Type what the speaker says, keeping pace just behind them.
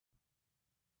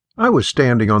I was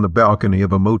standing on the balcony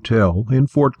of a motel in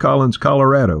Fort Collins,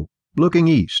 Colorado, looking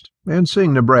east and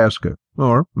seeing Nebraska,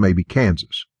 or maybe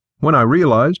Kansas, when I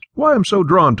realized why I'm so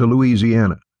drawn to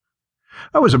Louisiana.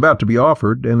 I was about to be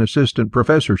offered an assistant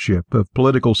professorship of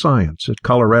political science at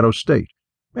Colorado State,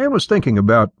 and was thinking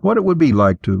about what it would be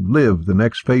like to live the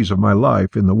next phase of my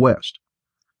life in the West.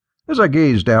 As I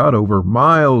gazed out over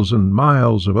miles and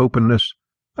miles of openness,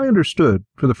 I understood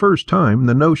for the first time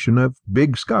the notion of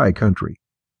big sky country.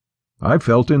 I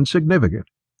felt insignificant.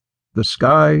 The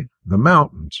sky, the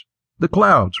mountains, the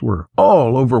clouds were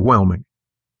all overwhelming.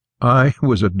 I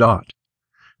was a dot.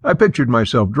 I pictured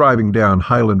myself driving down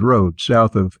Highland Road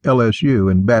south of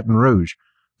LSU in Baton Rouge,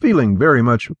 feeling very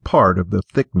much a part of the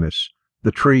thickness,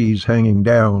 the trees hanging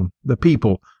down, the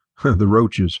people, the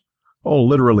roaches, all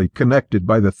literally connected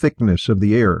by the thickness of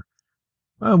the air.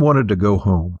 I wanted to go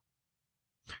home.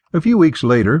 A few weeks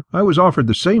later, I was offered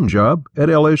the same job at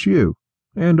LSU,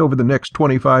 and over the next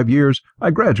 25 years,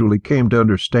 I gradually came to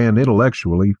understand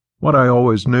intellectually what I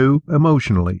always knew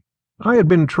emotionally. I had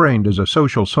been trained as a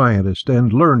social scientist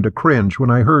and learned to cringe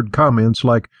when I heard comments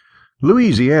like,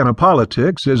 "Louisiana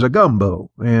politics is a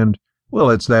gumbo," and, "Well,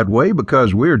 it's that way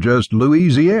because we're just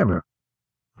Louisiana."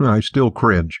 I still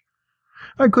cringe.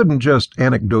 I couldn't just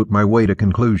anecdote my way to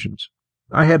conclusions.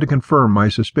 I had to confirm my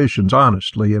suspicions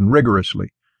honestly and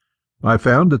rigorously. I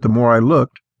found that the more I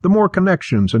looked, the more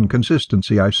connections and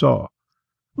consistency I saw.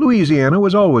 Louisiana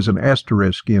was always an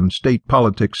asterisk in state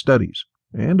politics studies,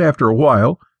 and after a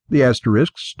while, the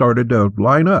asterisks started to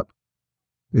line up.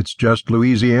 It's just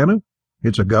Louisiana?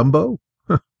 It's a gumbo?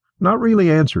 Not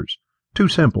really answers. Too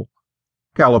simple.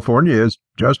 California is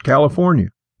just California,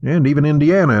 and even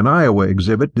Indiana and Iowa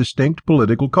exhibit distinct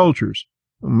political cultures.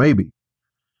 Maybe.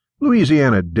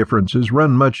 Louisiana differences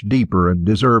run much deeper and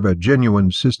deserve a genuine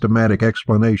systematic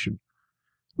explanation.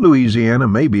 Louisiana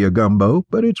may be a gumbo,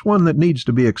 but it's one that needs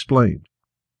to be explained.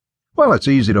 While it's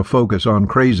easy to focus on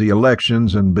crazy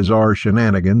elections and bizarre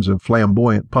shenanigans of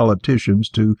flamboyant politicians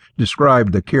to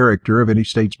describe the character of any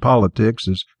state's politics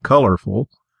as colorful,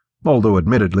 although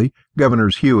admittedly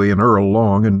Governors Huey and Earl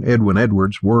Long and Edwin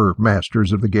Edwards were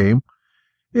masters of the game,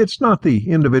 it's not the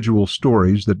individual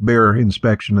stories that bear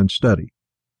inspection and study.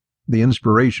 The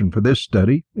inspiration for this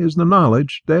study is the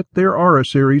knowledge that there are a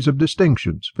series of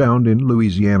distinctions found in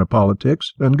Louisiana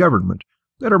politics and government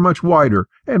that are much wider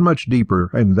and much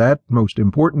deeper, and that, most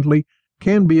importantly,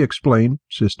 can be explained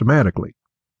systematically.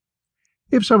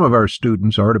 If some of our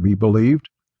students are to be believed,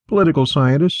 political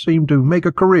scientists seem to make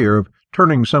a career of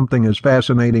turning something as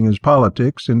fascinating as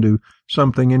politics into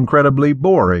something incredibly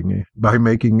boring by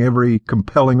making every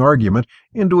compelling argument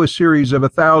into a series of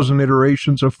 1,000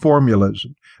 iterations of formulas,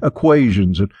 and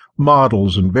equations, and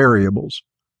models and variables.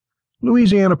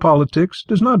 Louisiana politics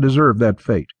does not deserve that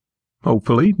fate.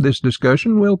 Hopefully, this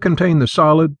discussion will contain the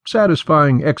solid,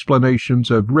 satisfying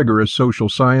explanations of rigorous social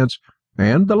science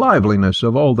and the liveliness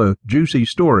of all the juicy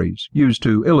stories used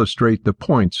to illustrate the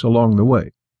points along the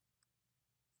way.